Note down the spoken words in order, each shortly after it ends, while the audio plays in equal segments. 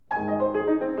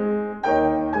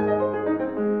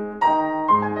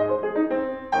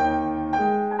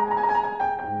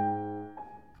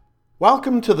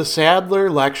Welcome to the Sadler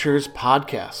Lectures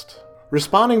podcast.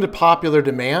 Responding to popular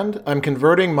demand, I'm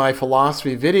converting my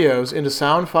philosophy videos into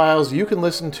sound files you can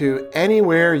listen to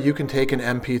anywhere you can take an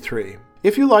MP3.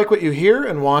 If you like what you hear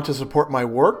and want to support my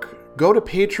work, go to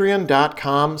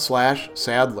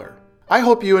patreon.com/Sadler. I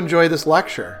hope you enjoy this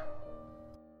lecture.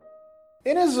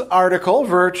 In his article,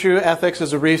 Virtue Ethics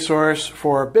as a Resource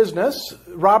for Business,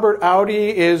 Robert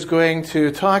Audi is going to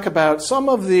talk about some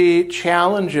of the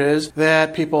challenges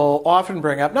that people often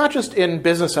bring up, not just in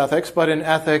business ethics, but in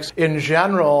ethics in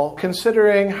general,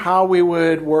 considering how we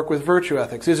would work with virtue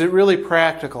ethics. Is it really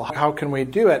practical? How can we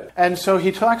do it? And so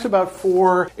he talks about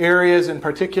 4 areas in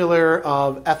particular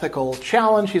of ethical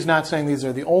challenge. He's not saying these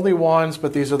are the only ones,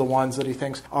 but these are the ones that he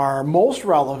thinks are most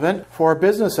relevant for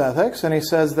business ethics. And he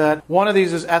says that one of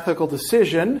these is ethical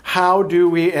decision. How do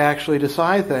we actually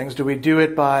decide things? Do we do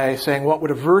it by saying, what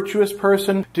would a virtuous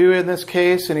person do in this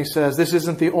case? And he says this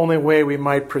isn't the only way we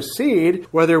might proceed,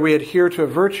 whether we adhere to a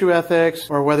virtue ethics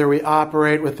or whether we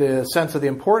operate with the sense of the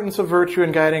importance of virtue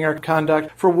in guiding our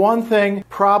conduct. For one thing,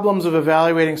 problems of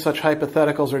evaluating such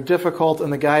hypotheticals are difficult,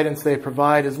 and the guidance they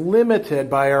provide is limited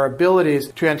by our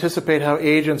abilities to anticipate how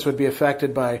agents would be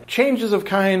affected by changes of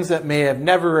kinds that may have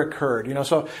never occurred.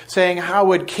 So saying, how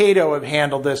would Cato have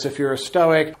handled this if you're a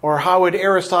Stoic, or how would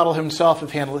Aristotle himself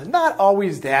have handled it? Not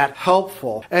always that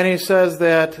helpful. And he says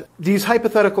that these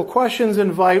hypothetical questions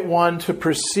invite one to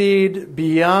proceed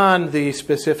beyond the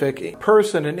specific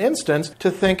person and instance to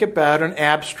think about an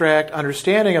abstract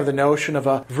understanding of the notion of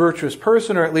a virtuous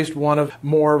person, or at least one of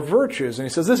more virtues. And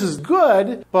he says this is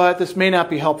good, but this may not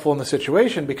be helpful in the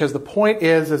situation, because the point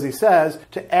is, as he says,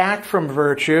 to act from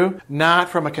virtue, not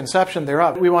from a conception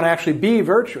thereof. We want to actually be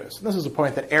virtuous. And this is a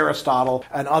point that Aristotle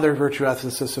and other virtue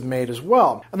ethicists have made as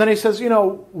well. And then he says,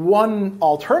 one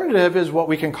alternative is what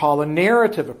we can call a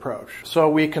narrative approach. So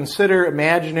we consider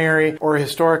imaginary or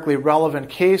historically relevant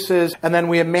cases, and then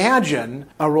we imagine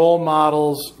a role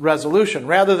model's resolution,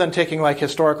 rather than taking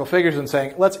historical figures and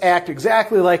saying, let's act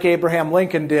exactly like Abraham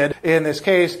Lincoln did in this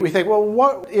case. We think, well,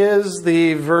 what is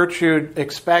the virtue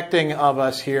expecting of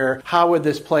us here? How would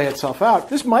this play itself out?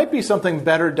 This might be something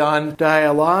better done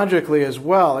dialogically as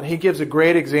well. And he gives a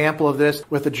great example of this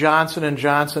with the Johnson &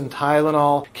 Johnson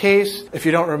Tylenol case. If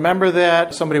you don't remember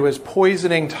that, somebody was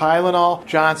poisoning Tylenol.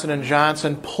 Johnson &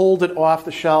 Johnson pulled it off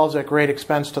the shelves at great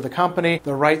expense to the company.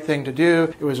 The right thing to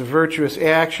do. It was a virtuous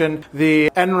action.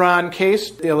 The Enron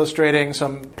case, illustrating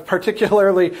some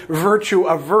particularly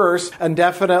virtue-averse and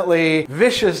definitely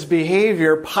vicious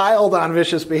behavior, piled on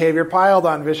vicious behavior.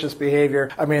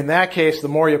 In that case, the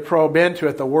more you probe into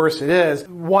it, the worse it is.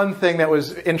 One thing that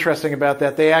was interesting about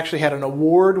that, they actually had an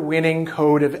award-winning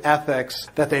code of ethics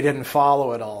that they didn't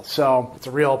follow at all. So it's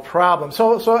a real problem.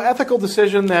 So ethical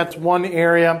decision, that's one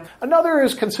area. Another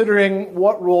is considering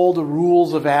what role the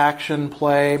rules of action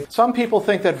play. Some people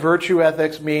think that virtue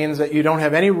ethics means that you don't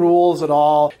have any rules at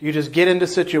all. You just get into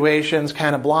situations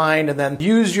kind of blind and then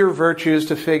use your virtues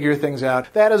to figure things out.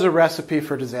 That is a recipe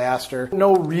for disaster.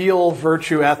 No real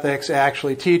virtue ethics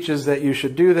actually teaches that you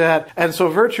should do that. And so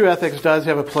virtue ethics does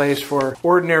have a place for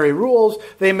ordinary rules.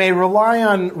 They may rely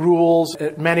on rules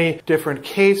at many different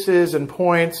cases and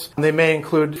points. They may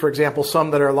include, for example,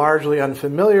 some that are largely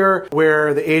unfamiliar,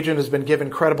 where the agent has been given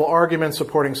credible arguments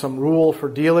supporting some rule for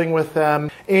dealing with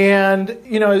them. And,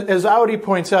 as Audi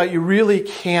points out, you really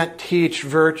can't teach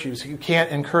virtues. You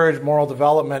can't encourage moral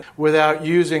development without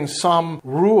using some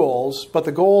rules. But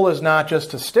the goal is not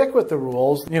just to stick with the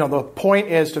rules. The point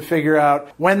is to figure out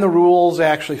when the rules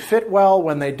actually fit well,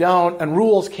 when they don't, and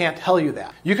rules can't tell you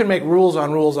that. You can make rules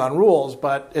on rules on rules,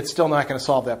 but it's still not going to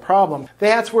solve that problem.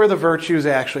 That's where the virtues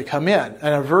actually come in.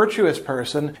 And a virtuous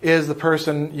person is the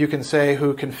person, you can say,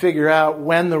 who can figure out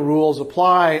when the rules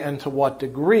apply and to what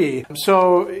degree.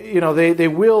 So, they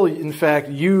will, in fact,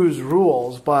 use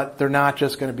rules, but they're not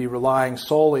just going to be relying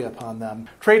solely upon them.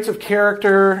 Traits of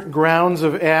character, grounds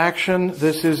of action,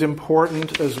 this is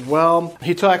important as well.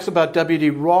 He talks about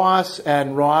W.D. Ross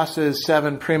and Ross's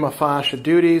 7 prima facie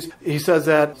duties. He says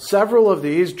that several of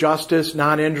these, justice,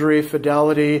 non-injury,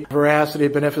 fidelity, veracity,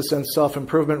 beneficence,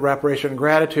 self-improvement, reparation, and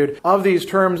gratitude, of these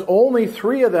terms, only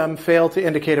 3 of them fail to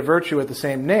indicate a virtue with the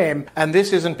same name. And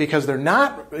this isn't because they're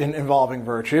not involving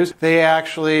virtues. They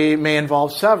actually may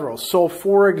involve several. So,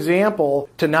 for example,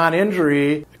 to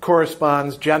non-injury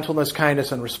corresponds gentleness,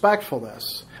 kindness, and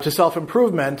respectfulness. To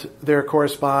self-improvement, there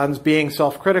corresponds being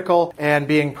self-critical and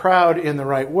being proud in the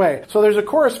right way. So there's a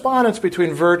correspondence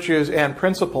between virtues and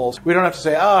principles. We don't have to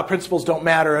say, principles don't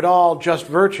matter at all, just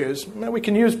virtues. We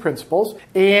can use principles.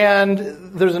 And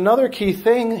there's another key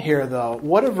thing here, though.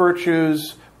 What do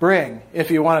virtues bring?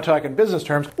 If you want to talk in business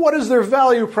terms, what is their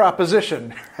value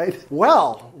proposition, right?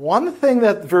 Well, one thing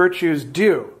that virtues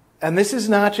do, and this is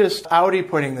not just Audi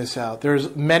pointing this out.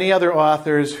 There's many other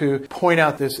authors who point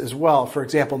out this as well. For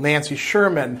example, Nancy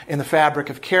Sherman in The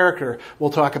Fabric of Character will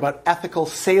talk about ethical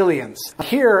salience.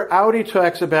 Here, Audi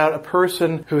talks about a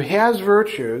person who has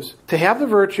virtues. To have the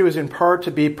virtue is in part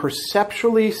to be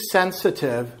perceptually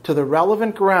sensitive to the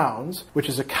relevant grounds, which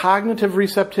is a cognitive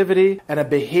receptivity, and a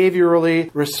behaviorally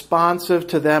responsive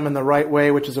to them in the right way,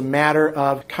 which is a matter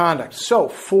of conduct. So,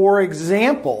 for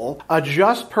example, a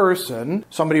just person,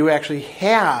 somebody who actually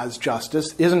has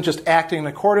justice, isn't just acting in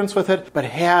accordance with it, but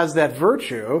has that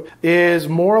virtue, is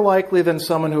more likely than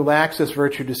someone who lacks this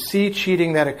virtue to see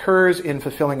cheating that occurs in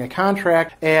fulfilling a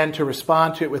contract and to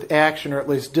respond to it with action, or at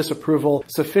least disapproval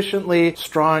sufficiently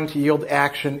strong to yield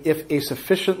action if a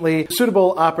sufficiently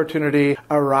suitable opportunity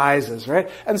arises, right?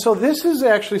 And so this is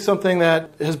actually something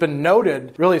that has been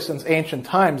noted really since ancient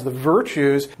times. The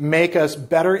virtues make us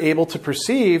better able to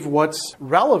perceive what's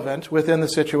relevant within the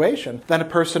situation than a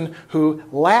person who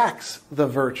lacks the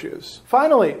virtues.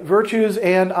 Finally, virtues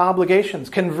and obligations.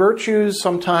 Can virtues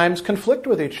sometimes conflict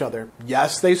with each other?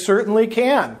 Yes, they certainly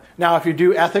can. Now, if you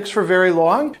do ethics for very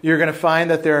long, you're going to find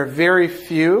that there are very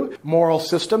few moral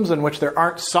systems in which there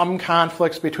aren't some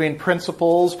conflicts between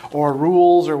principles or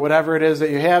rules or whatever it is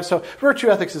that you have. So virtue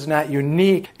ethics is not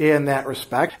unique in that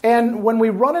respect. And when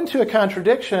we run into a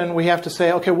contradiction, we have to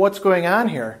say, okay, what's going on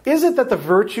here? Is it that the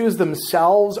virtues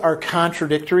themselves are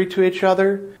contradictory to each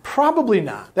other? Probably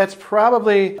not. That's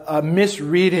probably a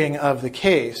misreading of the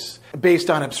case based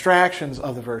on abstractions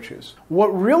of the virtues. What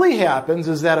really happens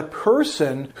is that a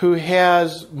person who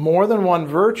has more than one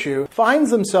virtue finds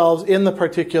themselves in the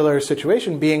particular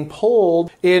situation being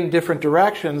pulled in different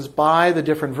directions by the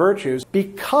different virtues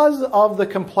because of the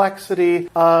complexity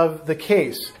of the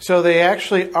case. So they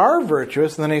actually are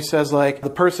virtuous, and then he says, like, the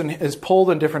person is pulled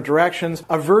in different directions.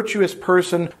 A virtuous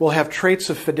person will have traits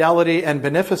of fidelity and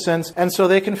beneficence, and so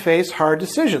they can face hard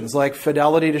decisions like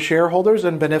fidelity to shareholders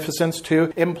and beneficence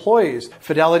to employees.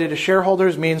 Fidelity to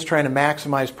shareholders means trying to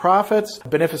maximize profits.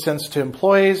 Beneficence to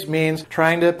employees means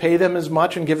trying to pay them as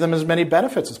much and give them as many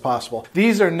benefits as possible.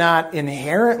 These are not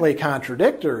inherently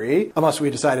contradictory, unless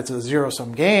we decide it's a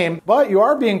zero-sum game, but you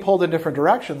are being pulled in different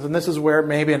directions, and this is where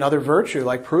maybe another virtue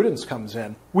like prudence comes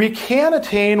in. We can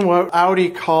attain what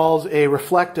Audi calls a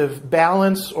reflective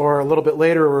balance, or a little bit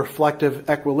later, a reflective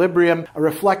equilibrium, a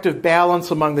reflective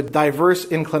balance among the diverse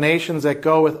inclinations that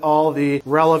go with all the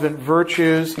relevant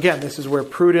virtues. Again, this is where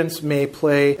prudence may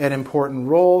play an important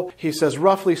role. He says,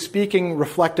 roughly speaking,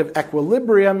 reflective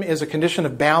equilibrium is a condition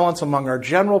of balance among our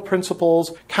general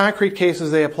principles, concrete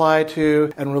cases they apply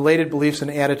to, and related beliefs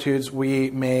and attitudes we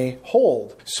may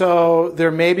hold. So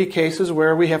there may be cases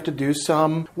where we have to do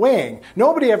some weighing.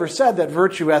 Nobody ever said that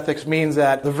virtue ethics means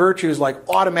that the virtues like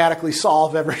automatically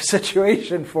solve every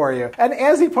situation for you. And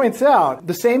as he points out,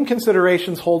 the same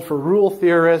considerations hold for rule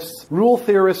theorists. Rule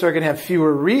theorists are going to have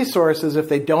fewer resources if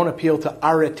they don't appeal to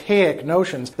archaic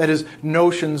notions, that is,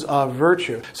 notions of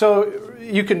virtue. So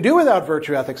you can do without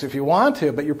virtue ethics if you want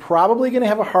to, but you're probably going to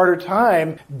have a harder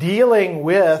time dealing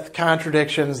with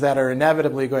contradictions that are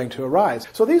inevitably going to arise.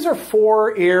 So these are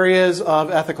 4 areas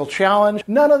of ethical challenge.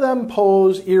 None of them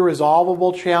pose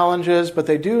irresolvable challenges, but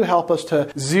they do help us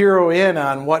to zero in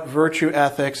on what virtue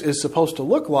ethics is supposed to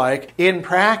look like in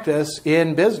practice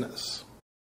in business.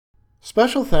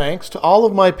 Special thanks to all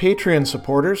of my Patreon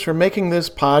supporters for making this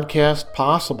podcast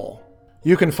possible.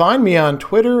 You can find me on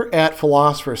Twitter at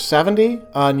Philosopher70,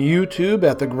 on YouTube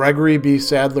at the Gregory B.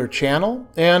 Sadler channel,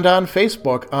 and on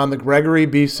Facebook on the Gregory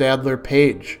B. Sadler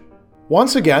page.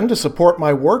 Once again, to support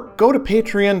my work, go to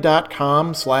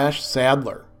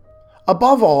patreon.com/Sadler.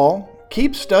 Above all,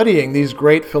 keep studying these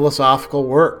great philosophical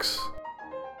works.